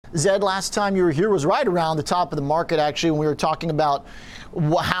Zed, last time you were here was right around the top of the market, actually, when we were talking about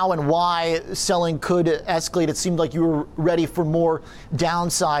how and why selling could escalate. It seemed like you were ready for more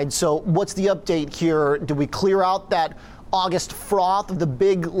downside. So what's the update here? Did we clear out that August froth of the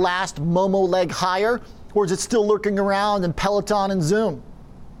big last Momo leg higher, or is it still lurking around in Peloton and Zoom?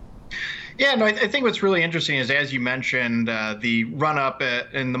 Yeah, no, I think what's really interesting is, as you mentioned, the run up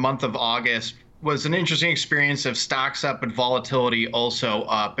in the month of August was an interesting experience of stocks up and volatility also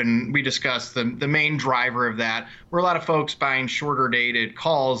up. And we discussed the main driver of that were a lot of folks buying shorter dated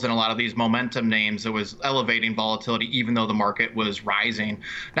calls and a lot of these momentum names that was elevating volatility, even though the market was rising.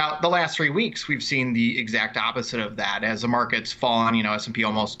 Now, the last 3 weeks, we've seen the exact opposite of that. As the market's fallen, S&P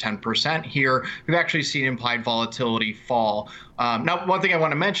almost 10% here, we've actually seen implied volatility fall. Now, one thing I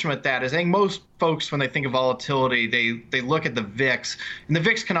want to mention with that is I think most folks, when they think of volatility, they look at the VIX, and the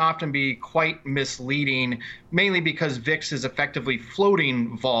VIX can often be quite misleading, mainly because VIX is effectively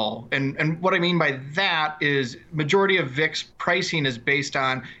floating vol. And what I mean by that is majority of VIX pricing is based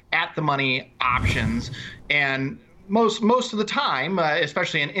on at-the-money options, and most of the time,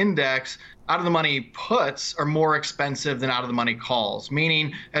 especially in index, out-of-the-money puts are more expensive than out-of-the-money calls,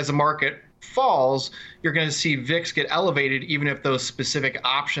 meaning as the market falls, you're going to see VIX get elevated even if those specific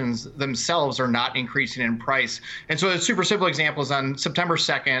options themselves are not increasing in price. And so a super simple example is on September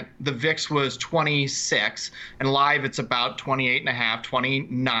 2nd, the VIX was 26, and live it's about 28.5,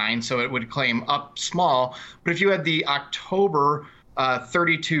 29, so it would claim up small. But if you had the October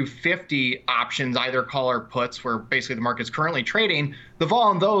 3250 options, either call or puts, where basically the market's currently trading, the vol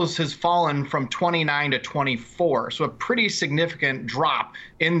on those has fallen from 29 to 24. So a pretty significant drop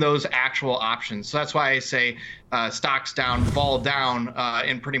in those actual options. So that's why I say stocks down, vol down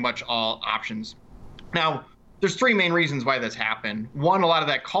in pretty much all options. Now, there's three main reasons why this happened. One, a lot of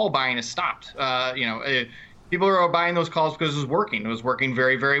that call buying has stopped. People are buying those calls because it was working. It was working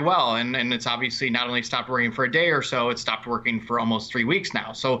very, very well. And it's obviously not only stopped working for a day or so, it stopped working for almost 3 weeks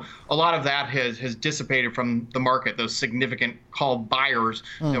now. So a lot of that has dissipated from the market, those significant call buyers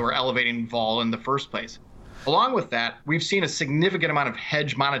that were elevating vol in the first place. Along with that, we've seen a significant amount of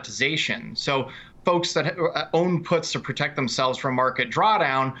hedge monetization. So folks that own puts to protect themselves from market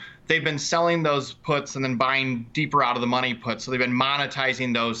drawdown, they've been selling those puts and then buying deeper out of the money puts. So they've been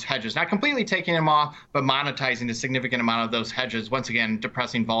monetizing those hedges, not completely taking them off, but monetizing a significant amount of those hedges, once again,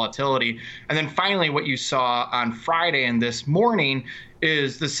 depressing volatility. And then finally, what you saw on Friday and this morning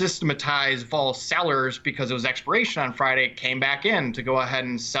is the systematized vol sellers, because it was expiration on Friday, came back in to go ahead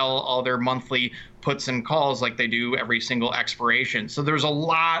and sell all their monthly puts and calls like they do every single expiration. So there's a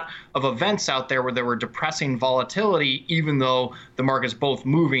lot of events out there where they were depressing volatility, even though the market's both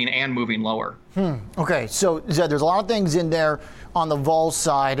moving and moving lower. Okay, so Zed, there's a lot of things in there on the vol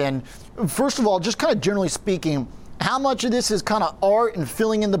side. And first of all, just kind of generally speaking, how much of this is kind of art and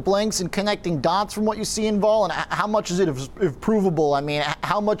filling in the blanks and connecting dots from what you see in vol, and how much is it provable? I mean,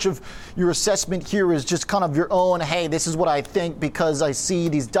 how much of your assessment here is just kind of your own, hey, this is what I think because I see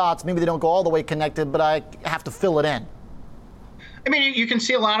these dots. Maybe they don't go all the way connected, but I have to fill it in. I mean, you can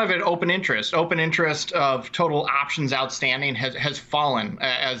see a lot of it open interest. Open interest of total options outstanding has fallen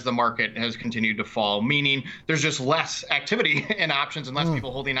as the market has continued to fall, meaning there's just less activity in options and less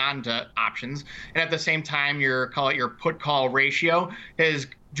people holding on to options. And at the same time, your put call ratio has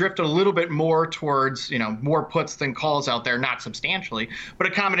drifted a little bit more towards, more puts than calls out there, not substantially, but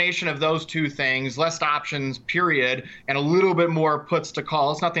a combination of those two things, less options, period, and a little bit more puts to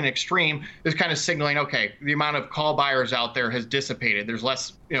calls, nothing extreme, is kind of signaling, okay, the amount of call buyers out there has dissipated. There's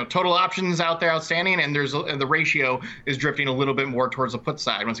less, total options out there outstanding, and the ratio is drifting a little bit more towards the put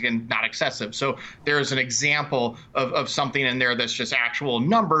side. Once again, not excessive. So there's an example of something in there that's just actual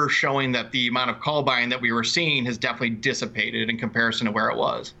numbers showing that the amount of call buying that we were seeing has definitely dissipated in comparison to where it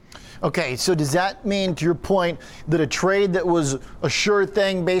was. Okay, so does that mean, to your point, that a trade that was a sure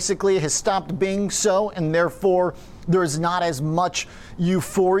thing basically has stopped being so, and therefore there's not as much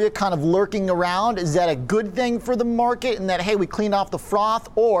euphoria kind of lurking around? Is that a good thing for the market, and that, hey, we cleaned off the froth?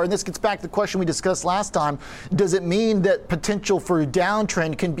 Or, and this gets back to the question we discussed last time, does it mean that potential for a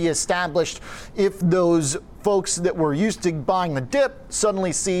downtrend can be established if those folks that were used to buying the dip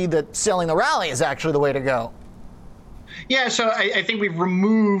suddenly see that selling the rally is actually the way to go? Yeah, so I think we've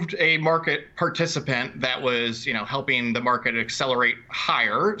removed a market participant that was, helping the market accelerate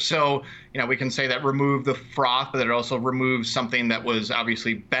higher. So, we can say that removed the froth, but it also removes something that was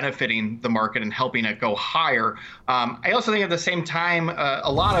obviously benefiting the market and helping it go higher. I also think at the same time,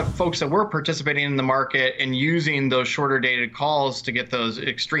 a lot of folks that were participating in the market and using those shorter dated calls to get those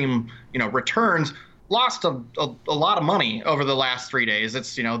extreme, returns lost a lot of money over the last 3 days.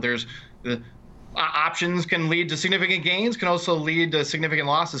 It's, there's options can lead to significant gains, can also lead to significant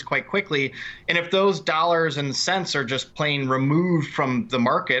losses quite quickly. And if those dollars and cents are just plain removed from the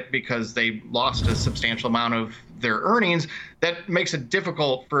market because they lost a substantial amount of their earnings, that makes it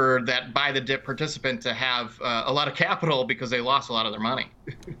difficult for that buy the dip participant to have a lot of capital because they lost a lot of their money.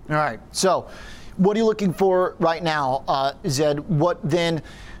 All right. So what are you looking for right now, Zed? What then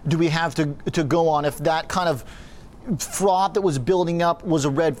do we have to go on if that kind of fraud that was building up was a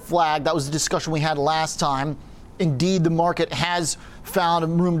red flag? That was the discussion we had last time. Indeed, the market has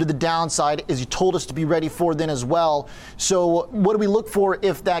found room to the downside, as you told us to be ready for then as well. So what do we look for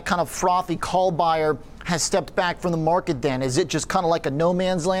if that kind of frothy call buyer has stepped back from the market then? Is it just kind of like a no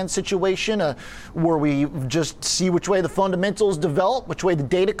man's land situation where we just see which way the fundamentals develop, which way the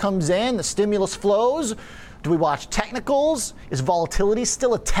data comes in, the stimulus flows? Do we watch technicals? Is volatility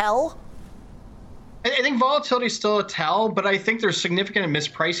still a tell? I think volatility is still a tell, but I think there's significant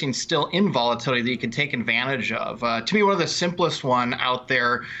mispricing still in volatility that you can take advantage of. To me, one of the simplest one out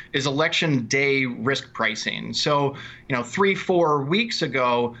there is election day risk pricing. So, 3-4 weeks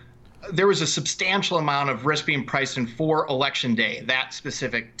ago, there was a substantial amount of risk being priced in for election day, that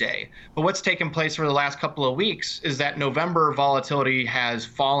specific day. But what's taken place over the last couple of weeks is that November volatility has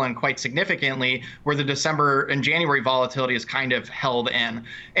fallen quite significantly, where the December and January volatility is kind of held in.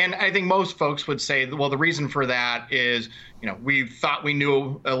 And I think most folks would say, well, the reason for that is, we thought we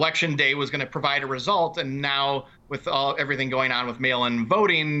knew election day was going to provide a result, and now with everything going on with mail-in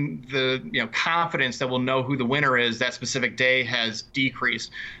voting, the confidence that we'll know who the winner is that specific day has decreased.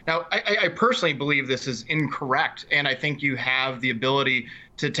 Now, I personally believe this is incorrect, and I think you have the ability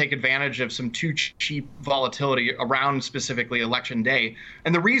to take advantage of some too cheap volatility around specifically election day.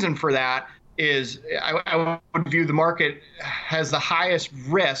 And the reason for that is I would view the market has the highest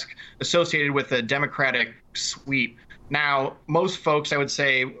risk associated with a Democratic sweep. Now, most folks, I would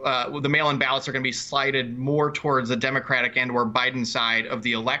say, the mail-in ballots are going to be slighted more towards the Democratic and/or Biden side of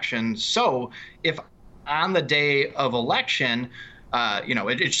the election. So, if on the day of election,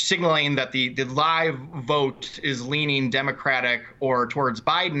 it's signaling that the live vote is leaning Democratic or towards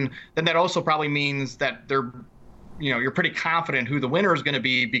Biden, then that also probably means that you're pretty confident who the winner is going to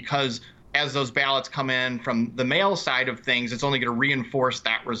be, because as those ballots come in from the mail side of things, it's only going to reinforce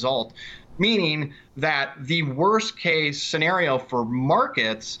that result. Meaning that the worst case scenario for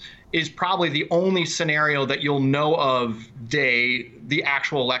markets is probably the only scenario that you'll know of the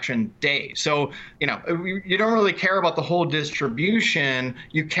actual election day. So, you don't really care about the whole distribution.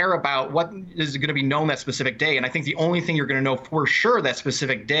 You care about what is going to be known that specific day. And I think the only thing you're going to know for sure that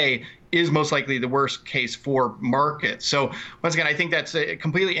specific day is most likely the worst case for markets. So once again, I think that's a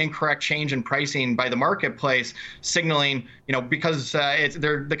completely incorrect change in pricing by the marketplace, signaling, because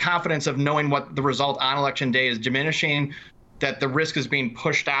the confidence of knowing what the result on election day is diminishing, that the risk is being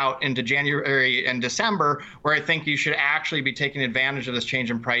pushed out into January and December, where I think you should actually be taking advantage of this change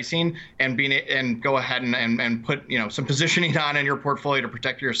in pricing and go ahead and put some positioning on in your portfolio to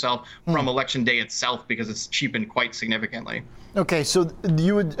protect yourself from election day itself, because it's cheapened quite significantly. Okay, so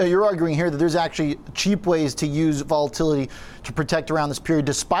you're arguing here that there's actually cheap ways to use volatility to protect around this period,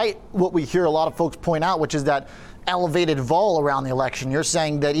 despite what we hear a lot of folks point out, which is that elevated vol around the election. You're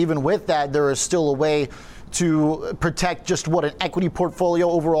saying that even with that, there is still a way to protect just an equity portfolio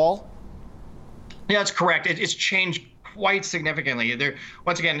overall? Yeah, that's correct. It's changed quite significantly.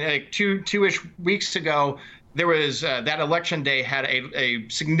 Once again, two-ish weeks ago, there was that election day had a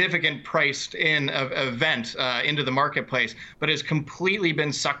significant priced in event into the marketplace, but has completely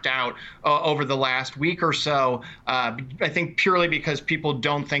been sucked out over the last week or so. I think purely because people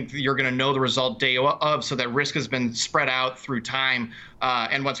don't think that you're going to know the result day of, so that risk has been spread out through time.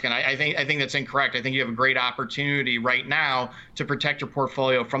 And once again, I think that's incorrect. I think you have a great opportunity right now to protect your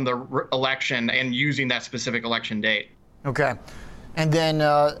portfolio from the election and using that specific election date. Okay. And then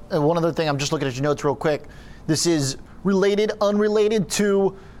one other thing, I'm just looking at your notes real quick. This is related, unrelated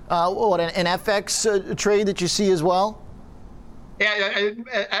to an FX trade that you see as well? Yeah,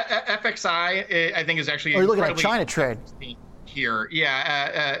 FXI, I think, is actually. Oh, you're looking at China trade here.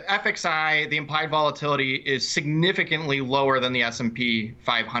 Yeah, FXI, the implied volatility is significantly lower than the S&P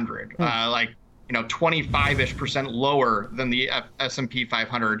 500. 25-ish% lower than the S&P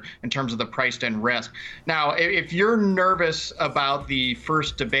 500 in terms of the priced in risk. Now, if you're nervous about the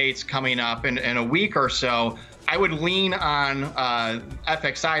first debates coming up in a week or so, I would lean on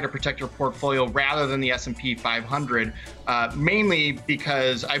FXI to protect your portfolio rather than the S&P 500, mainly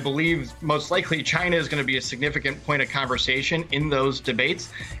because I believe most likely China is going to be a significant point of conversation in those debates,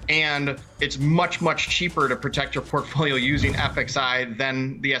 and it's much, much cheaper to protect your portfolio using FXI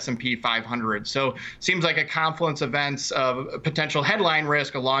than the S&P 500. So seems like a confluence of events of potential headline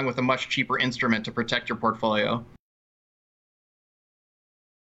risk along with a much cheaper instrument to protect your portfolio.